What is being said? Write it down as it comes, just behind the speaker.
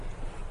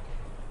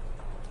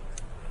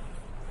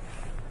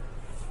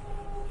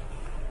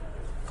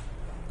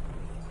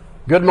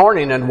Good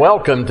morning and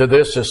welcome to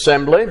this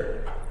assembly.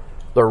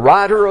 The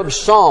writer of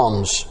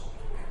Psalms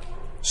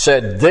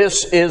said,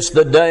 "This is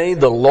the day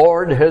the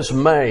Lord has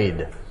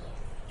made.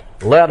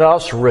 Let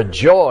us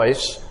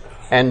rejoice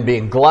and be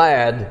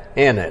glad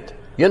in it."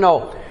 You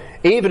know,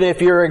 even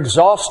if you're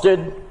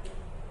exhausted,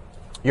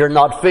 you're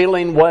not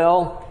feeling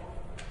well,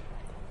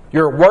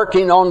 you're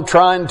working on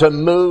trying to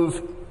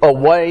move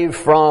away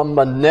from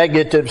a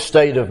negative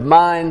state of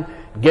mind,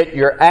 get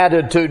your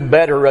attitude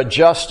better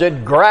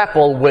adjusted,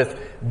 grapple with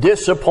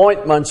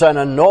disappointments and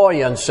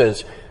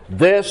annoyances.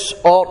 This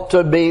ought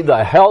to be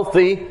the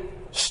healthy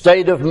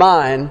state of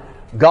mind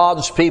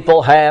God's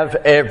people have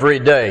every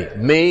day.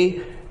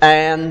 Me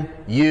and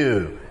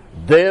you.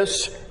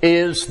 This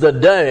is the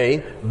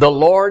day the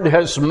Lord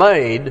has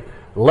made.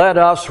 Let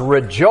us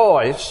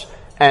rejoice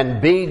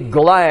and be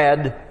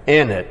glad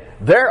in it.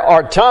 There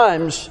are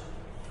times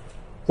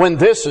when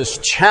this is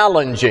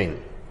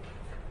challenging,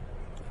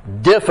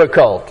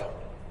 difficult,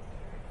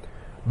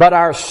 but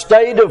our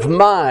state of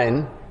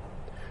mind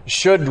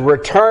should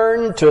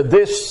return to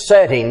this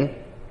setting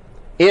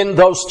in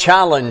those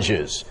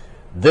challenges.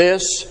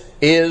 This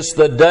is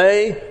the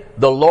day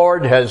the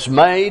Lord has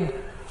made.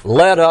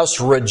 Let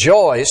us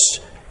rejoice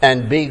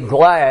and be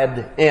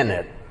glad in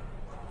it.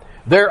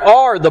 There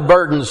are the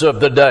burdens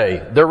of the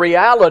day, the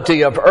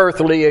reality of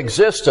earthly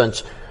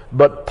existence,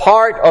 but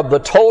part of the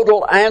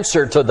total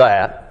answer to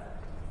that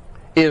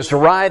is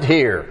right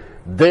here.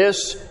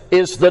 This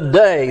is the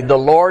day the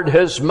Lord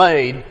has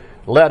made.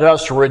 Let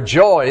us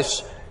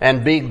rejoice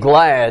and be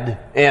glad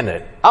in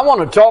it. I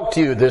want to talk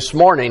to you this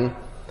morning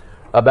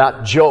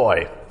about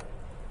joy.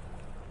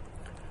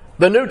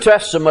 The New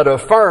Testament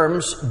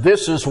affirms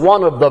this is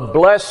one of the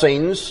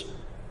blessings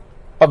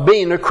of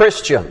being a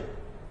Christian.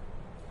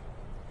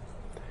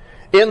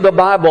 In the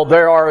Bible,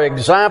 there are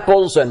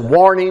examples and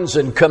warnings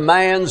and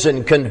commands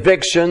and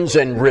convictions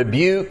and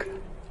rebuke.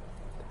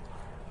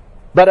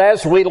 But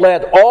as we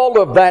let all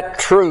of that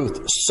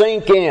truth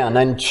sink in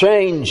and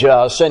change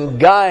us and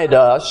guide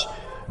us,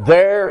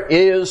 there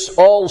is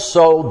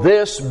also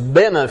this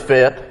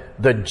benefit,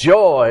 the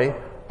joy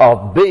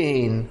of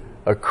being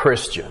a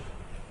Christian.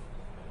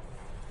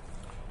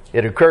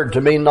 It occurred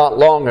to me not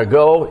long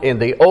ago in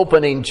the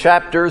opening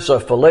chapters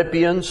of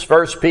Philippians,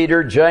 1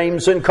 Peter,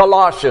 James, and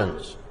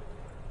Colossians.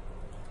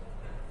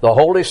 The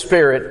Holy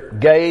Spirit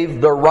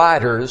gave the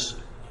writers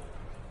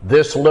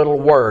this little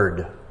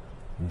word,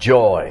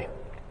 joy.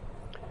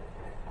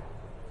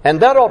 And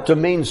that ought to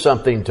mean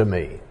something to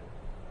me.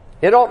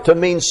 It ought to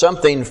mean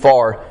something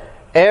for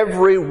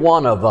every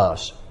one of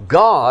us.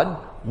 God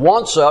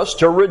wants us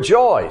to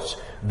rejoice.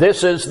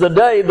 This is the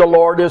day the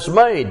Lord has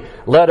made.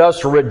 Let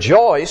us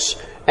rejoice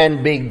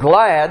and be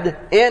glad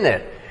in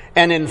it.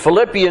 And in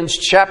Philippians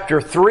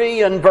chapter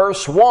 3 and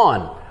verse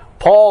 1,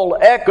 Paul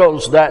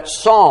echoes that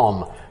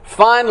psalm.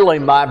 Finally,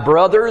 my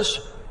brothers,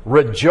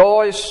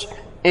 rejoice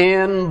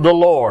in the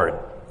Lord.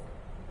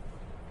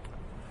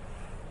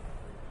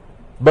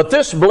 But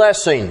this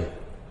blessing,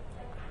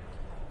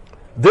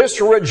 this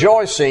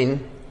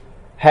rejoicing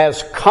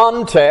has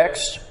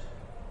context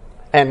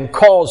and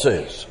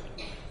causes.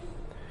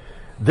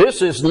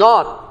 This is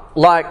not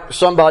like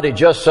somebody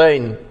just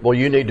saying, well,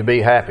 you need to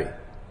be happy.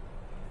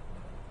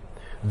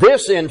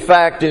 This, in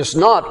fact, is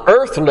not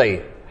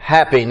earthly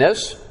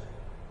happiness.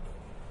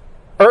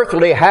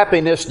 Earthly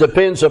happiness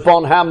depends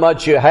upon how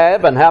much you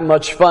have and how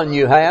much fun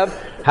you have,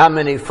 how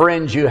many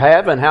friends you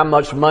have, and how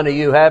much money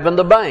you have in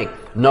the bank.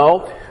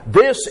 No,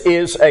 this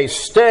is a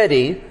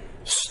steady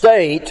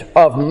state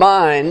of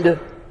mind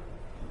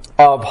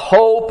of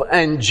hope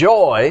and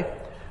joy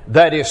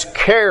that is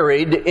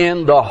carried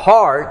in the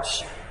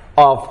hearts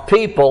of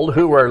people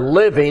who are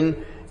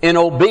living in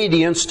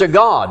obedience to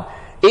God,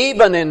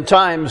 even in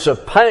times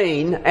of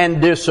pain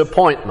and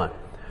disappointment.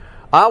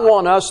 I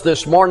want us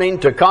this morning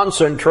to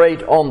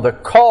concentrate on the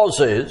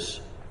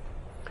causes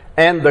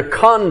and the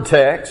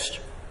context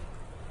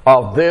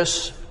of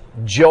this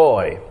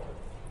joy.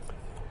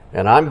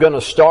 And I'm going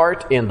to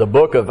start in the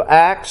book of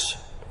Acts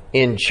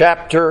in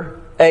chapter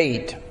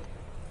 8.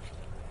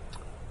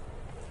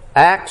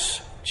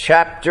 Acts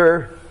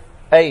chapter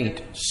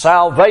 8.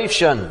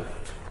 Salvation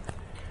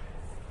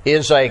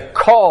is a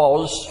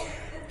cause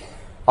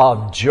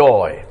of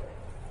joy.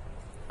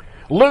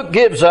 Luke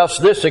gives us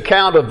this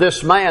account of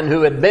this man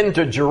who had been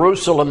to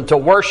Jerusalem to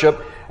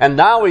worship, and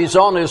now he's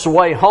on his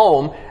way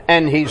home,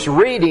 and he's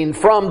reading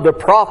from the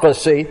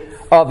prophecy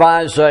of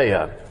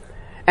Isaiah.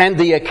 And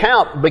the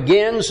account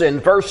begins in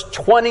verse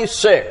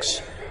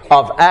 26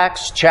 of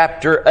Acts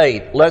chapter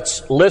 8.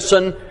 Let's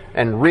listen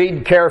and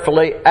read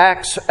carefully.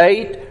 Acts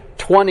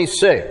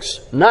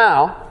 8:26.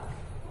 Now,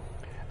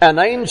 an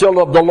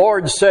angel of the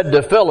Lord said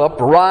to Philip,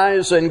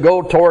 "Rise and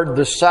go toward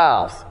the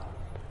south,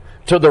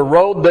 to the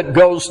road that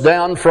goes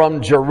down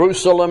from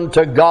Jerusalem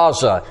to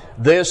Gaza.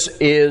 This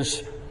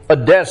is a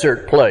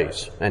desert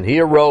place." And he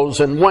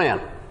arose and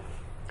went.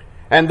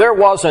 And there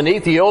was an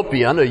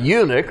Ethiopian, a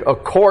eunuch, a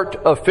court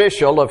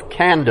official of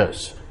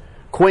Candace,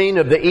 queen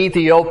of the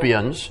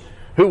Ethiopians,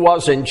 who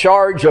was in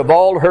charge of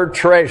all her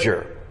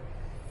treasure.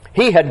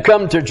 He had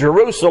come to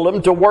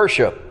Jerusalem to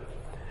worship.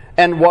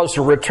 and was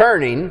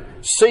returning,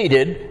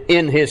 seated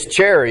in his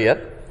chariot,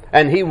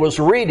 and he was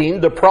reading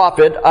the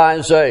prophet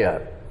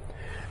Isaiah.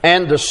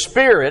 And the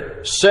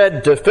Spirit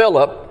said to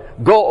Philip,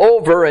 "Go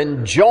over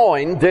and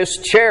join this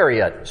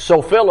chariot."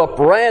 So Philip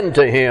ran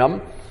to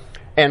him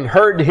and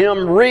heard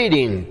him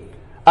reading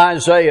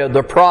Isaiah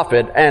the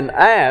prophet and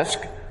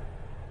asked,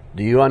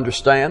 "Do you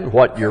understand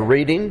what you're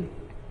reading?"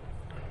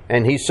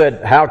 And he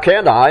said, "How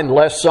can I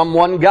unless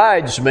someone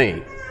guides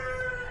me?"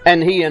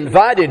 And he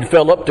invited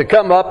Philip to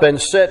come up and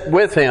sit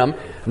with him.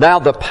 Now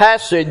the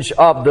passage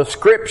of the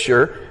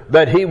scripture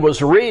that he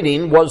was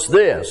reading was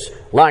this: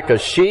 "Like a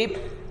sheep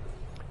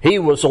he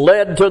was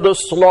led to the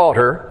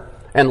slaughter,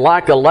 and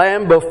like a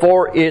lamb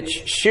before its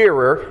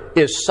shearer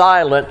is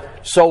silent,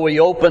 so he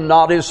opened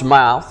not his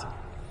mouth.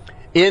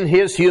 In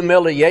his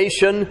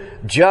humiliation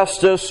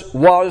justice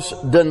was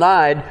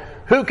denied.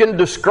 Who can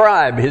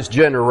describe his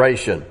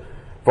generation?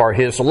 For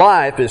his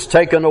life is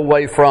taken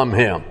away from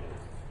him."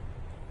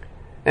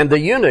 And the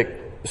eunuch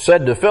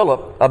said to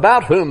Philip,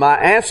 "About whom, I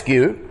ask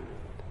you,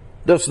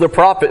 does the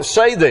prophet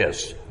say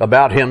this?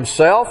 About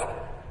himself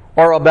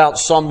or about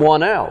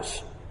someone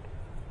else?"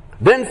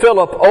 Then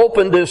Philip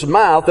opened his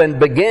mouth, and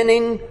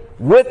beginning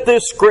with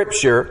this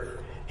scripture,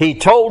 he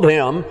told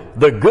him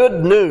the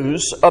good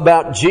news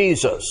about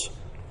Jesus.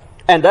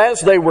 And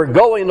as they were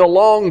going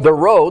along the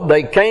road,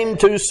 they came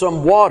to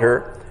some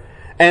water,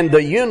 and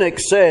the eunuch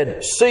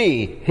said,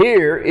 "See,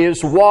 here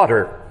is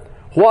water.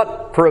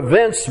 What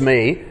prevents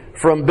me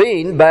from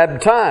being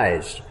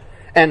baptized?"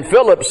 And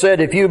Philip said,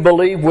 "If you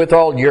believe with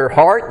all your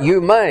heart, you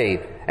may."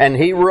 And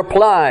he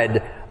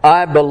replied,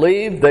 "I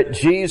believe that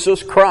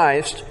Jesus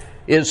Christ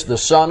is the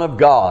Son of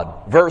God."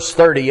 Verse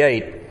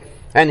 38,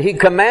 and he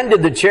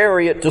commanded the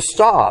chariot to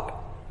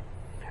stop.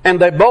 And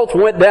they both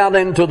went down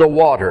into the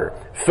water,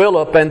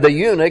 Philip and the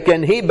eunuch,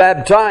 and he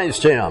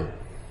baptized him.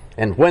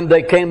 And when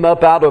they came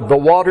up out of the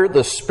water,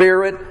 the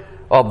Spirit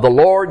of the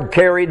Lord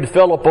carried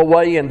Philip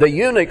away, and the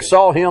eunuch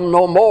saw him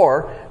no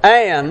more,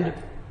 and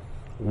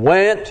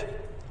went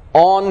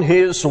on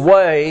his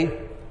way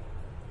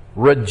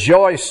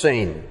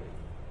rejoicing.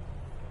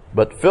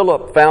 But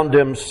Philip found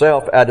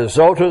himself at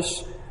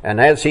Azotus, and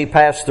as he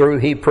passed through,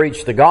 he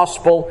preached the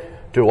gospel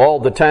to all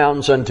the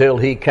towns until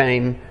he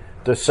came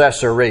to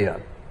Caesarea.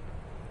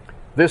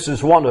 This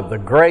is one of the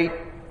great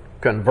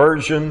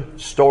conversion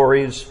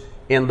stories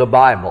in the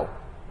Bible.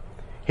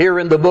 Here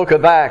in the book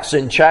of Acts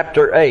in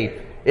chapter 8,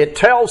 it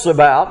tells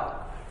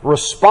about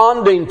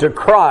responding to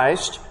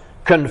Christ,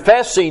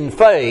 confessing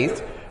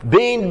faith,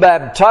 being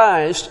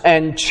baptized,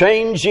 and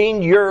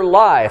changing your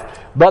life.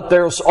 But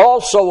there's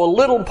also a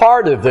little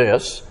part of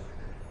this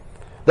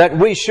that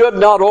we should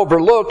not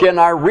overlook in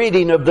our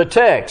reading of the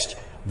text.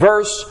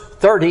 Verse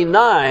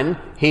 39,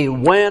 he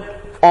went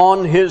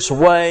on his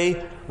way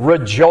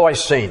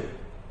rejoicing.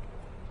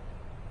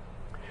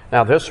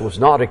 Now, this was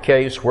not a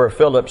case where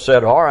Philip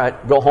said, "All right,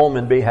 go home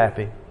and be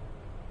happy."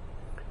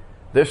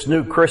 This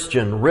new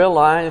Christian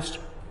realized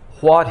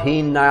what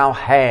he now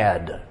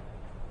had,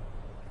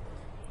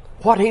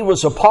 what he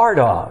was a part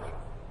of,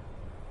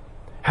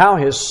 how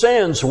his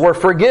sins were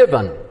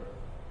forgiven.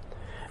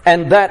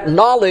 And that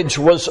knowledge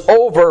was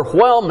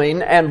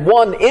overwhelming, and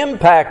one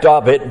impact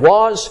of it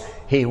was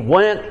he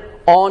went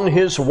on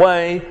his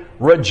way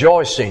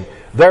rejoicing.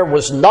 There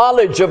was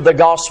knowledge of the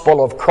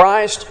gospel of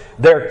Christ.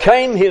 There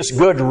came his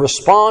good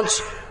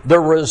response. The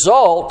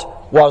result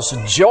was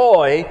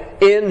joy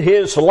in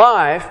his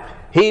life.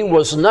 He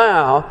was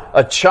now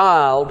a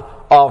child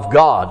of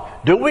God.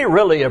 Do we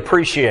really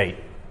appreciate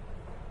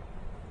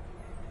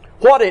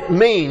what it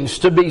means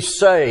to be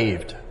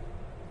saved?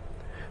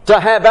 To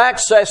have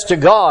access to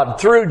God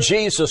through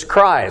Jesus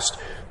Christ,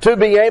 to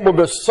be able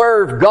to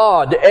serve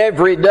God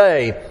every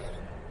day,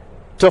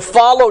 to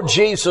follow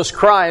Jesus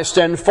Christ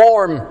and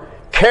form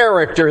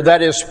character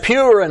that is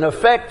pure and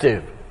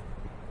effective.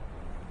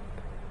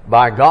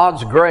 By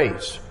God's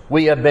grace,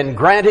 we have been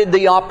granted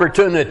the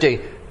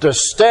opportunity to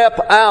step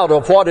out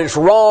of what is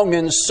wrong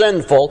and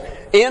sinful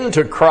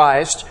into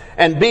Christ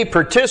and be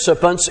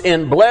participants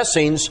in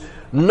blessings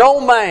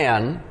no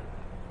man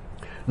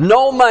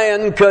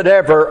could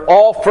ever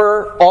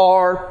offer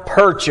or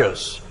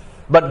purchase,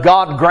 but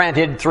God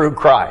granted through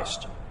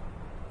Christ.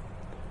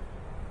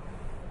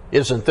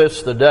 Isn't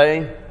this the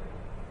day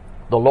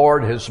the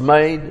Lord has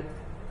made?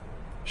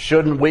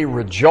 Shouldn't we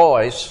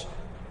rejoice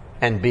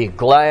and be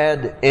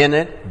glad in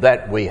it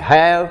that we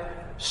have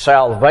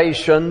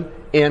salvation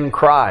in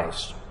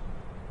Christ?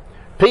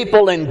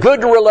 People in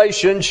good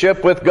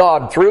relationship with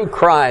God through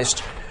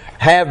Christ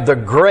have the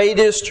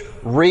greatest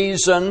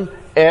reason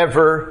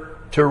ever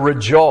to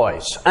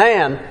rejoice.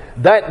 And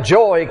that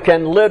joy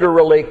can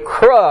literally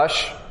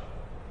crush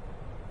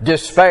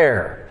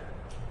despair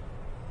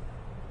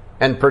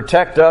and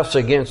protect us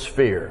against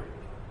fear.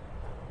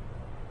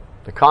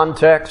 The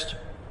context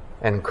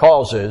and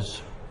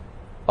causes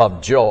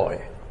of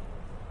joy.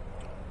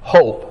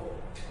 Hope.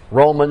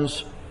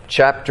 Romans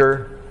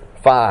chapter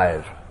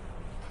 5.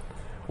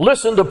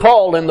 Listen to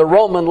Paul in the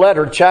Roman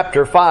letter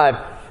chapter 5.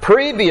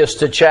 Previous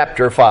to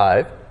chapter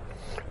 5,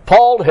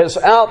 Paul has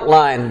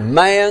outlined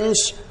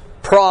man's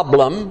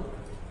problem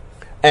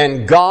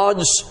and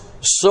God's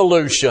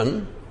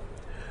solution.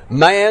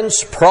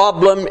 Man's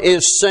problem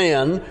is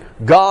sin.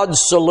 God's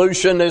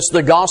solution is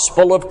the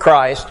gospel of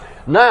Christ.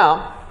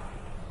 Now,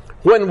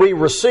 when we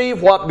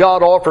receive what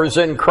God offers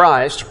in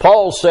Christ,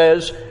 Paul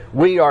says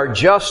we are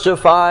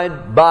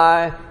justified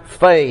by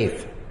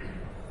faith.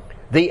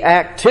 The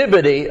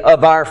activity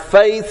of our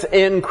faith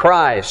in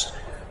Christ,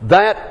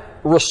 that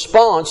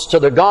response to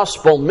the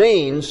gospel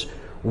means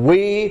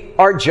we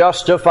are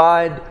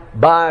justified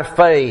by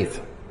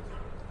faith.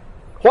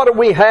 What do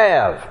we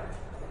have?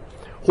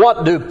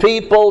 What do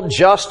people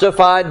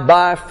justified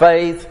by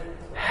faith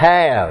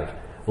have?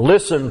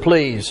 Listen,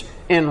 please,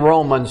 in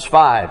Romans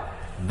 5.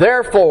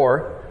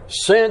 Therefore,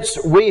 since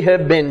we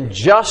have been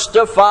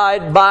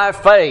justified by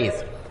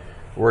faith.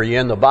 Were you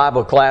in the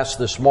Bible class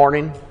this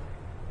morning?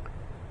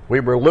 We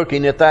were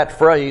looking at that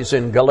phrase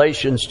in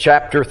Galatians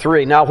chapter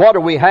 3. Now, what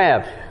do we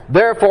have?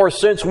 Therefore,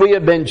 since we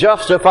have been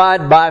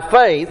justified by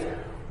faith,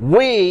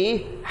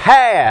 we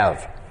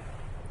have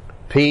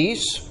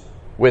peace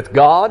with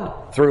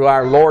God through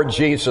our Lord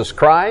Jesus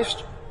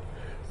Christ.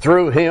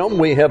 Through Him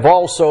we have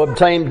also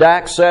obtained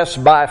access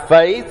by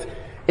faith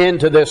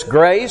into this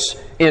grace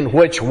in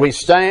which we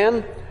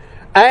stand,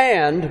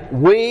 and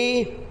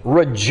we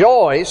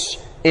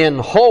rejoice in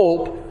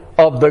hope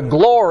of the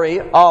glory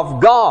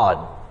of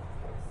God.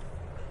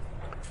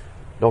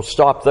 Don't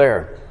stop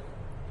there.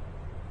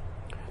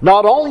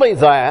 Not only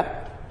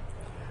that,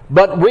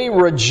 but we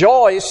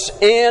rejoice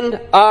in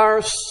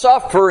our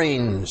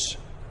sufferings,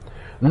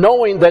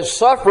 knowing that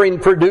suffering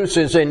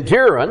produces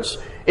endurance,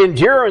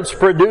 endurance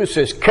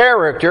produces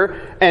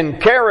character,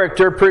 and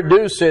character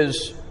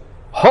produces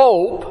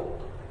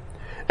hope,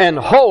 and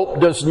hope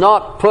does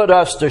not put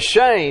us to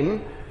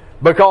shame,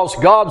 because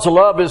God's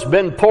love has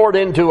been poured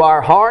into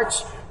our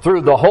hearts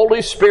through the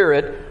Holy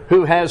Spirit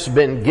who has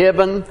been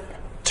given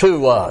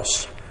to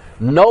us.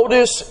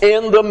 Notice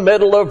in the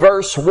middle of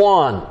verse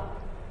 1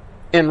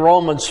 in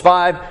Romans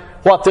 5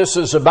 what this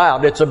is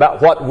about. It's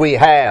about what we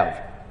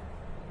have.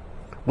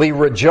 We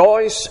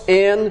rejoice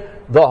in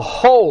the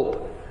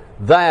hope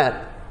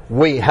that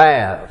we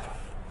have.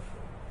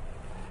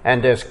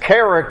 And as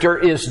character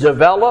is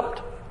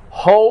developed,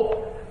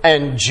 hope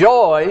and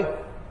joy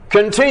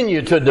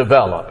continue to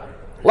develop.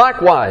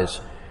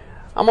 Likewise,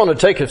 I'm going to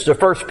take us to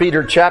 1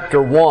 Peter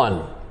chapter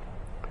 1.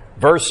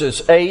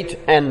 Verses 8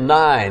 and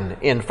 9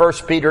 in 1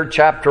 Peter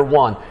chapter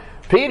 1.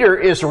 Peter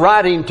is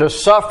writing to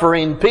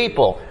suffering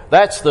people.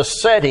 That's the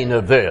setting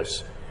of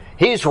this.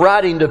 He's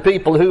writing to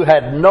people who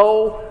had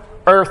no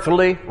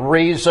earthly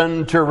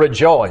reason to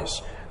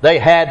rejoice. They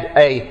had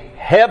a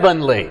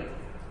heavenly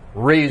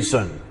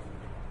reason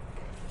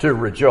to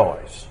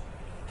rejoice.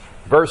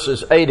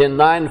 Verses 8 and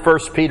 9, 1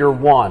 Peter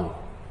 1.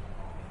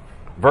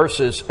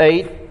 Verses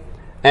 8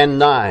 and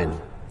 9.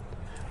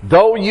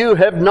 Though you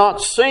have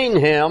not seen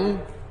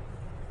Him,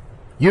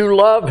 you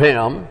love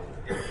Him.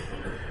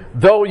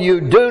 Though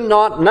you do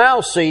not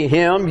now see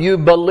Him, you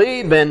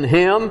believe in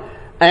Him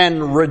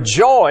and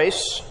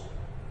rejoice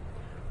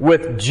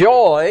with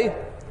joy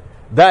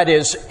that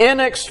is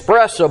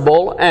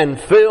inexpressible and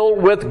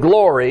filled with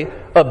glory,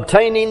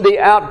 obtaining the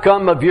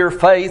outcome of your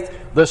faith,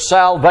 the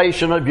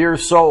salvation of your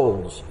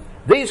souls.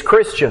 These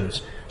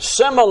Christians,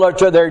 similar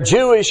to their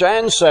Jewish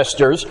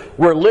ancestors,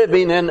 were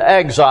living in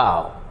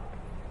exile.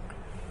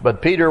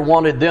 But Peter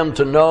wanted them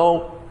to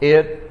know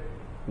it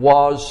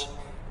was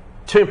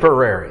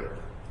temporary.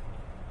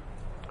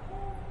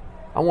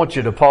 I want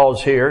you to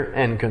pause here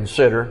and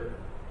consider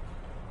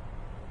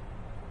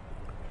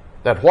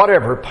that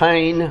whatever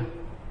pain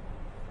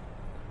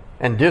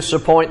and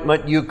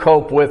disappointment you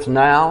cope with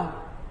now,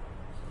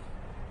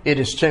 it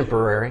is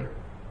temporary.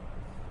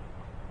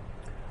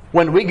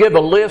 When we give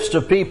a list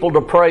of people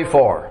to pray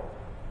for,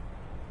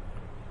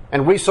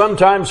 and we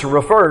sometimes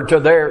refer to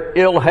their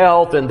ill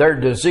health and their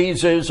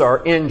diseases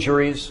or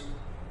injuries,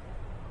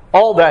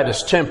 all that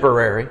is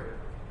temporary.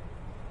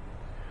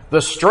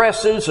 The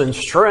stresses and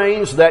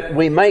strains that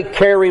we may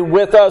carry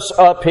with us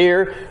up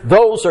here,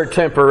 those are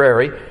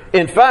temporary.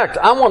 In fact,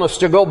 I want us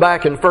to go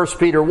back in 1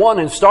 Peter 1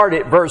 and start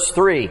at verse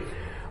 3.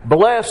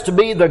 Blessed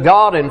be the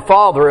God and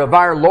Father of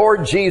our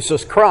Lord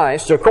Jesus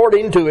Christ,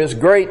 according to His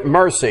great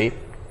mercy.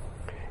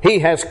 He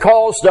has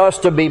caused us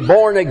to be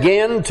born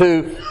again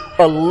to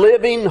a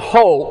living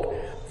hope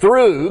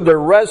through the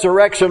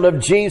resurrection of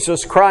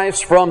Jesus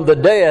Christ from the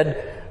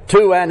dead,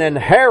 to an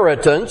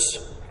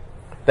inheritance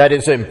that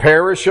is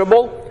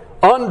imperishable,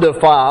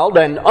 undefiled,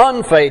 and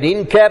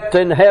unfading, kept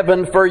in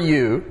heaven for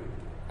you,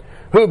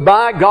 who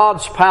by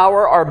God's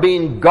power are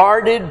being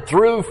guarded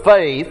through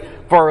faith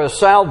for a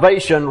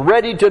salvation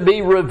ready to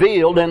be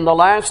revealed in the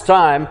last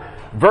time.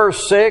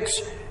 Verse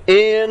 6,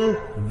 in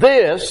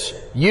this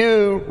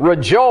you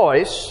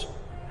rejoice,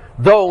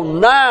 though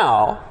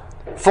now,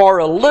 for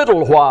a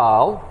little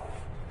while,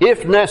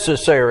 if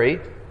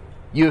necessary,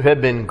 you have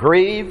been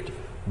grieved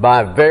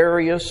by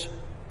various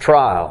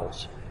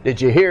trials.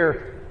 Did you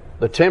hear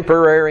the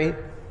temporary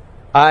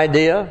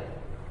idea?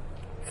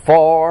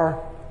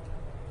 For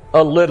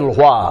a little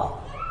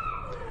while.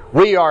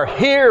 We are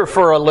here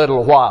for a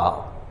little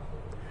while.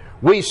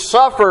 We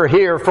suffer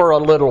here for a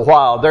little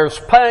while. There's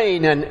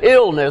pain and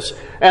illness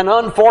and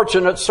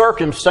unfortunate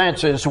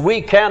circumstances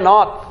we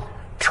cannot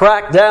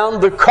track down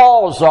the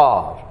cause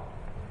of.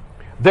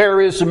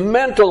 There is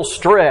mental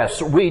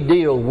stress we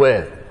deal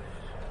with.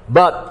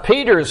 But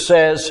Peter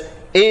says,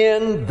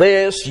 in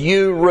this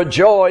you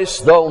rejoice,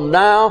 though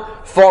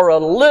now for a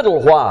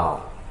little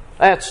while.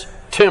 That's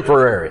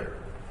temporary.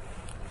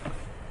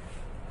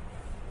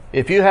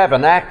 If you have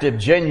an active,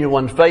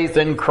 genuine faith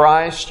in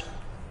Christ,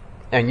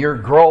 and you're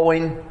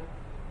growing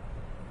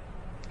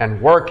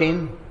and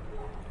working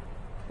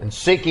and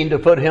seeking to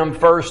put Him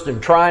first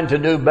and trying to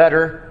do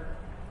better,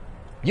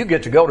 you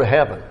get to go to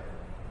heaven.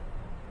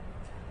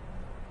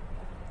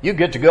 You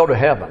get to go to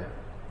heaven.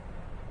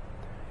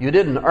 You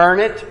didn't earn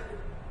it.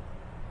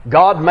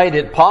 God made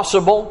it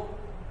possible.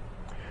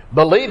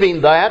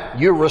 Believing that,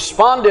 you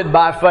responded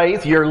by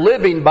faith, you're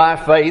living by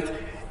faith,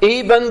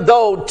 even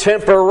though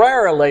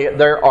temporarily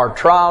there are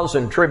trials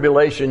and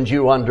tribulations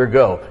you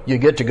undergo. You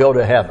get to go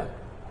to heaven.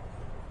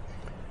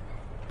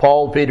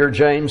 Paul, Peter,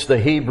 James, the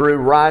Hebrew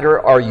writer,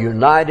 are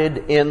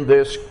united in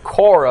this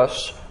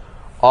chorus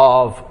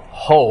of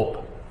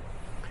hope.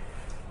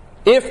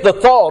 If the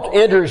thought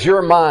enters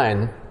your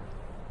mind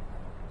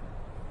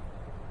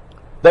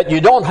that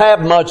you don't have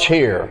much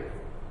here,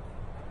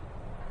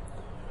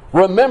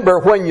 remember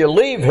when you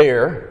leave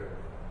here,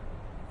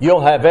 you'll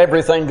have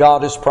everything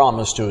God has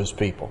promised to His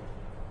people.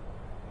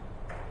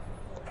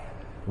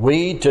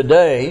 We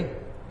today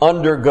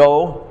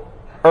undergo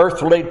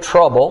earthly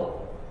trouble,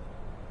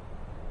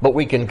 but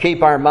we can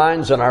keep our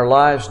minds and our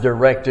lives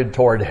directed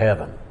toward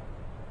heaven.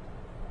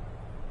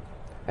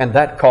 And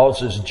that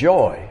causes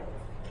joy.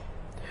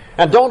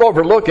 And don't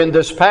overlook in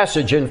this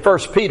passage in 1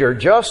 Peter,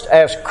 just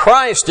as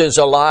Christ is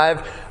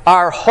alive,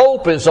 our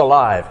hope is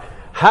alive.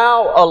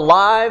 How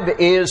alive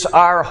is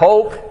our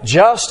hope?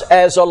 Just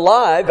as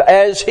alive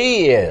as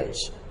He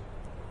is.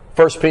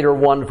 1 Peter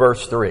 1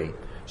 verse 3.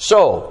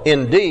 So,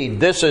 indeed,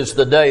 this is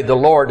the day the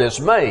Lord has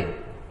made.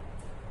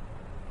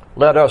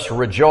 Let us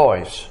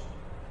rejoice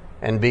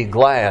and be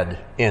glad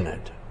in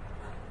it.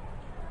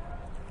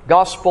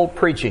 Gospel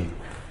preaching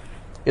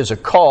is a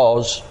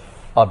cause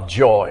of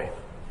joy.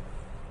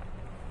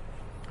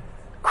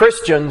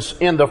 Christians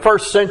in the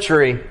first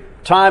century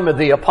time of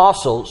the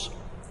apostles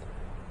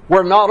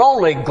were not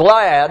only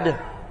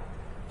glad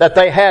that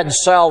they had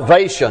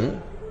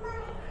salvation,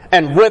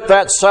 and with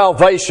that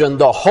salvation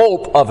the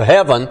hope of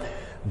heaven,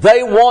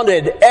 they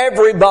wanted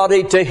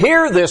everybody to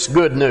hear this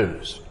good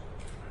news.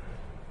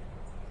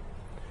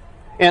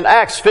 In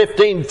Acts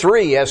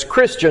 15:3, as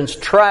Christians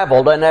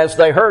traveled and as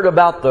they heard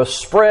about the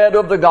spread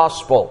of the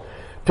gospel,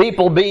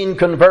 people being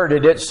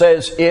converted, it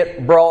says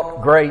it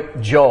brought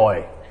great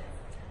joy.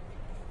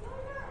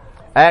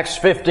 Acts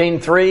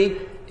 15:3,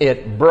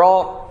 it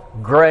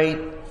brought great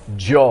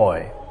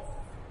joy.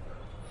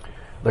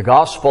 The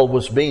gospel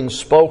was being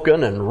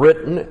spoken and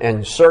written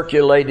and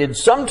circulated,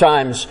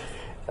 sometimes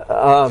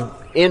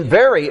in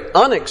very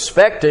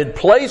unexpected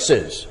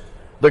places.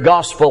 The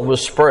gospel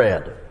was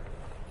spread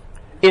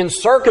in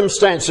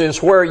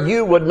circumstances where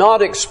you would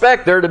not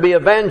expect there to be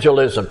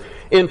evangelism.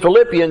 In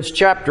Philippians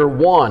chapter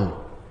 1,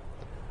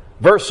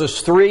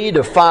 verses 3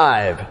 to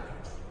 5,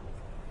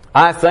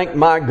 I thank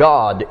my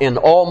God in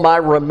all my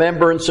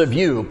remembrance of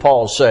you,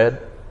 Paul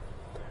said,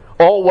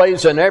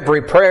 always in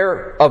every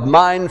prayer of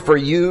mine for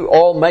you,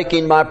 all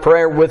making my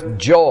prayer with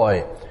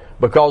joy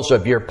because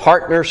of your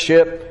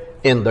partnership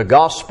in the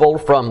gospel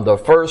from the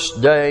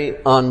first day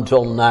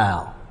until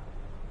now.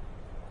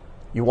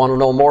 You want to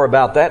know more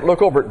about that?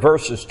 Look over at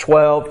verses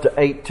 12 to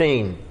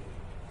 18.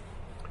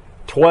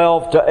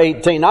 12 to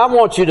 18. I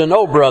want you to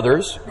know,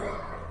 brothers,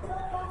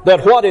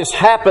 that what has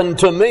happened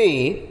to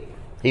me,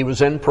 he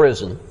was in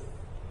prison,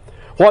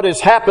 what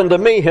has happened to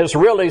me has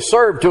really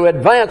served to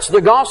advance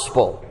the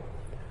gospel,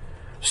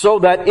 so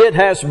that it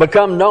has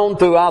become known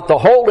throughout the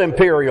whole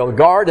imperial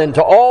guard and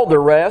to all the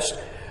rest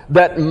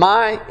that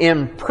my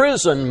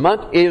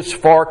imprisonment is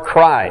for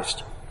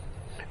Christ.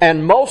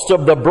 And most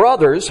of the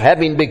brothers,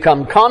 having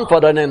become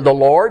confident in the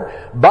Lord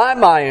by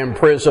my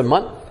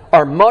imprisonment,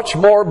 are much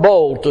more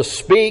bold to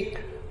speak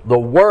the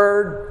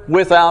word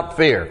without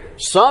fear.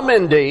 Some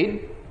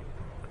indeed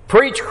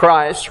preach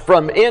Christ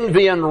from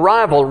envy and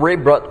rivalry,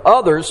 but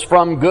others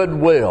from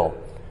goodwill.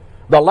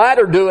 The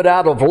latter do it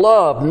out of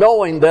love,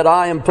 knowing that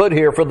I am put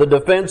here for the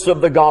defense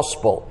of the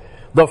gospel.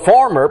 The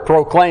former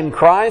proclaim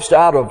Christ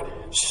out of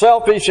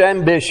selfish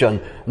ambition,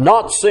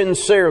 not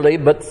sincerely,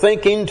 but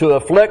thinking to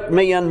afflict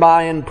me in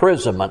my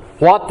imprisonment.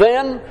 What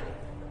then?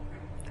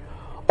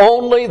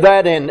 Only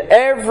that in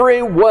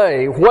every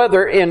way,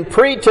 whether in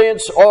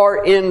pretense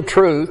or in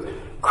truth,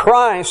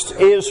 Christ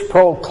is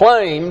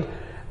proclaimed,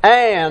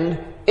 and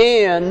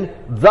in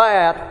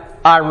that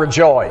I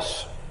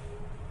rejoice.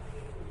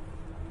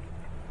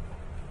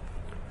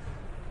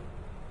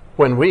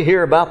 When we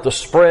hear about the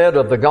spread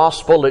of the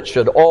gospel, it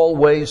should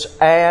always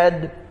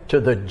add to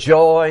the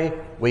joy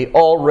we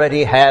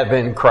already have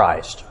in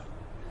Christ.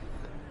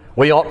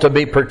 We ought to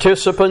be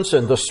participants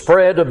in the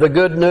spread of the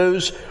good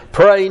news,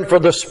 praying for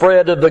the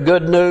spread of the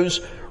good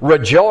news,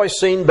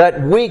 rejoicing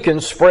that we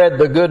can spread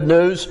the good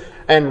news,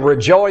 and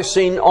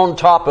rejoicing on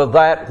top of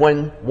that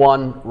when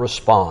one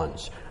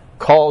responds.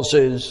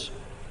 Causes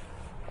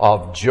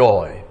of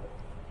joy.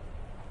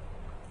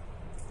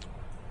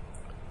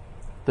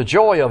 The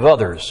joy of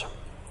others.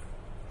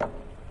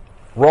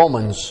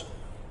 Romans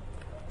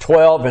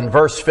 12 and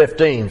verse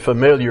 15,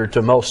 familiar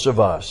to most of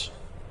us.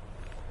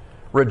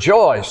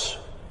 Rejoice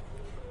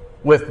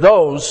with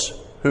those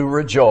who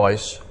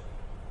rejoice.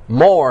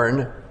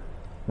 Mourn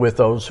with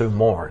those who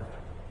mourn.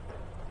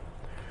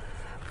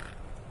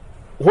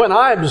 When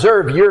I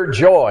observe your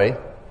joy,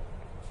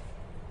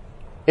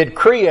 it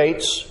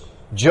creates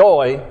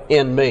joy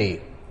in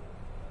me.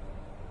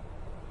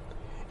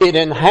 It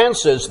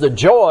enhances the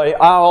joy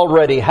I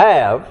already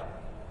have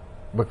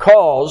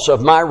because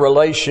of my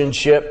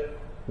relationship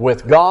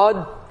with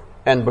God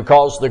and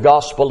because the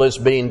gospel is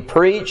being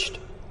preached.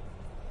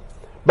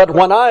 But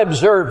when I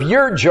observe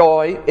your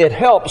joy, it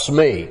helps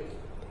me.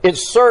 It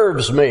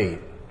serves me.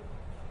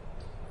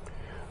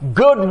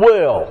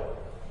 Goodwill,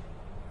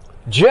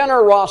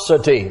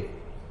 generosity,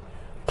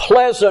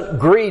 pleasant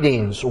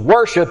greetings,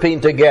 worshiping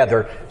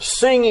together,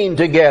 singing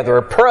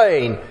together,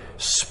 praying,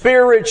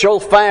 spiritual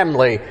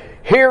family,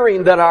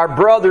 hearing that our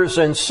brothers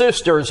and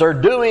sisters are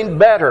doing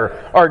better,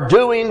 are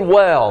doing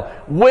well,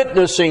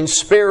 witnessing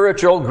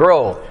spiritual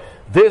growth.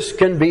 This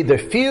can be the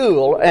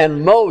fuel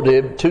and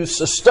motive to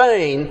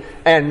sustain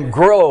and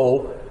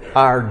grow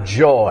our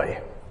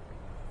joy,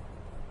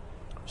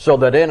 so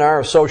that in our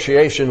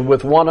association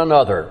with one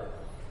another,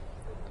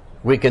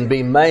 we can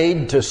be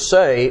made to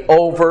say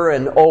over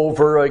and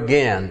over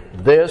again,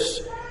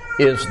 "This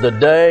is the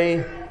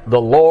day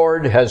the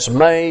Lord has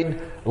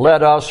made.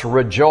 Let us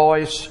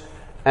rejoice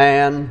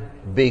and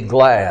be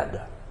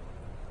glad."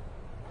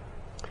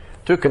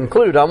 To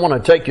conclude, I want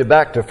to take you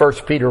back to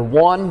 1 Peter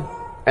 1,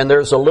 and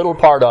there's a little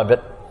part of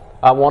it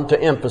I want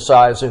to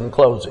emphasize in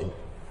closing.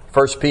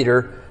 1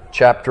 Peter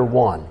chapter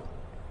 1.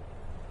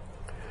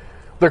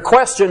 The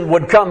question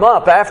would come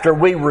up after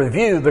we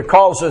review the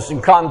causes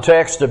and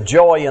context of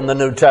joy in the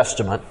New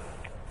Testament.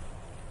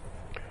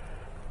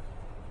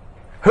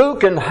 Who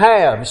can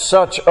have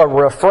such a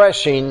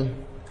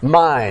refreshing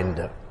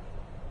mind?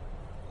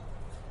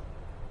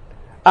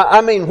 I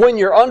mean, when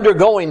you're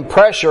undergoing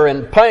pressure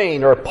and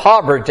pain or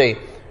poverty,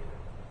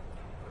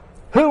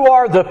 who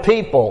are the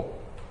people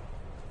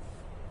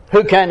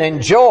who can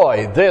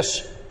enjoy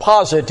this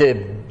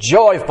positive,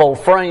 joyful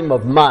frame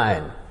of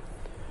mind?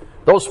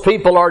 Those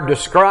people are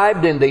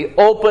described in the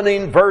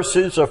opening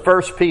verses of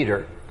 1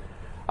 Peter.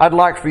 I'd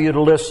like for you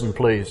to listen,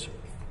 please.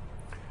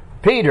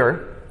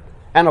 Peter,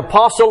 an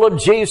apostle of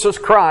Jesus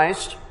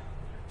Christ,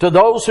 to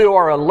those who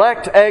are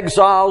elect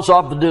exiles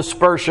of the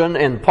dispersion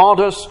in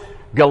Pontus,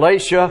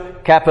 Galatia,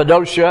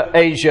 Cappadocia,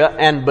 Asia,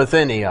 and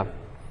Bithynia,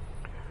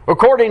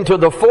 according to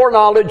the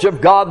foreknowledge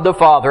of God the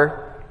Father,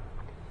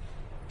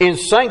 in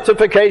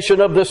sanctification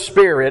of the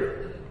Spirit,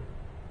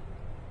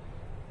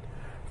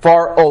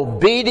 for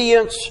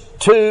obedience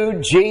to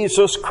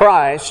Jesus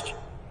Christ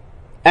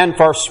and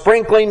for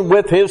sprinkling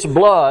with His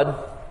blood,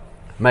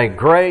 may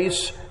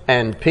grace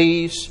and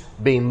peace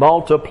be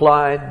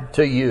multiplied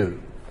to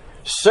you.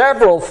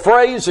 Several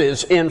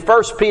phrases in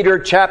 1 Peter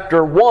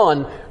chapter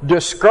 1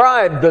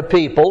 describe the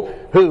people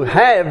who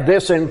have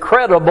this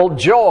incredible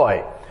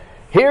joy.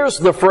 Here's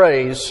the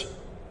phrase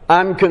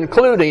I'm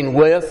concluding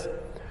with: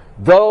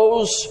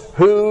 those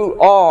who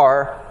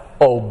are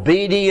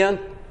obedient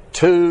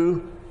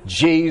to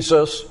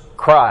Jesus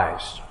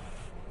Christ.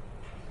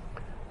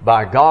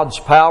 By God's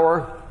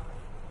power,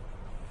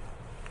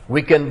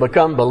 we can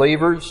become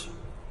believers,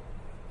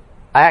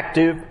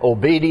 active,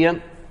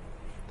 obedient,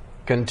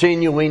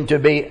 continuing to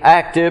be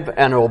active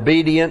and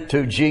obedient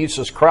to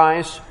Jesus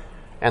Christ,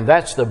 and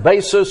that's the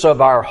basis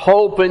of our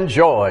hope and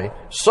joy.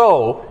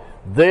 So,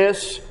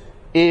 this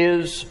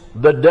is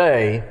the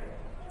day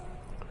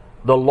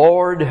the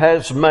Lord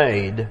has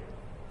made.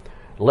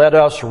 Let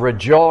us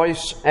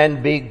rejoice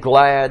and be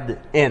glad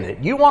in it.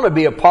 You want to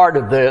be a part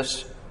of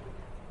this?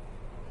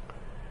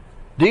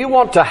 Do you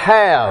want to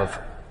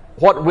have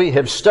what we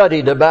have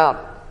studied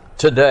about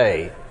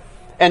today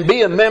and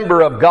be a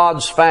member of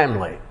God's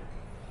family?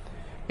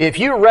 If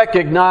you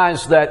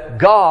recognize that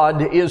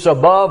God is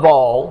above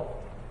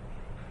all,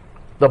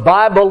 the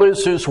Bible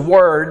is His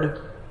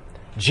Word,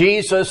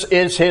 Jesus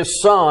is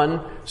His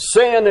Son,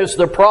 sin is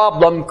the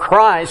problem,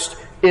 Christ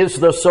is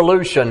the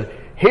solution.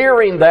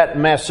 Hearing that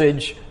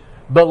message,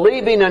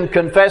 believing and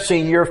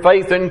confessing your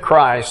faith in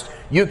Christ,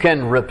 you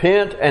can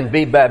repent and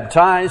be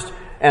baptized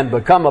and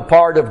become a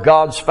part of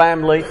God's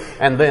family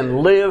and then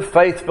live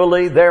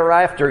faithfully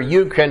thereafter.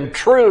 You can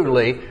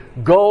truly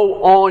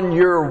go on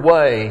your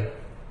way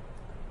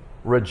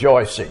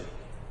rejoicing.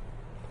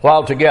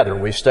 While together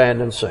we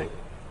stand and sing.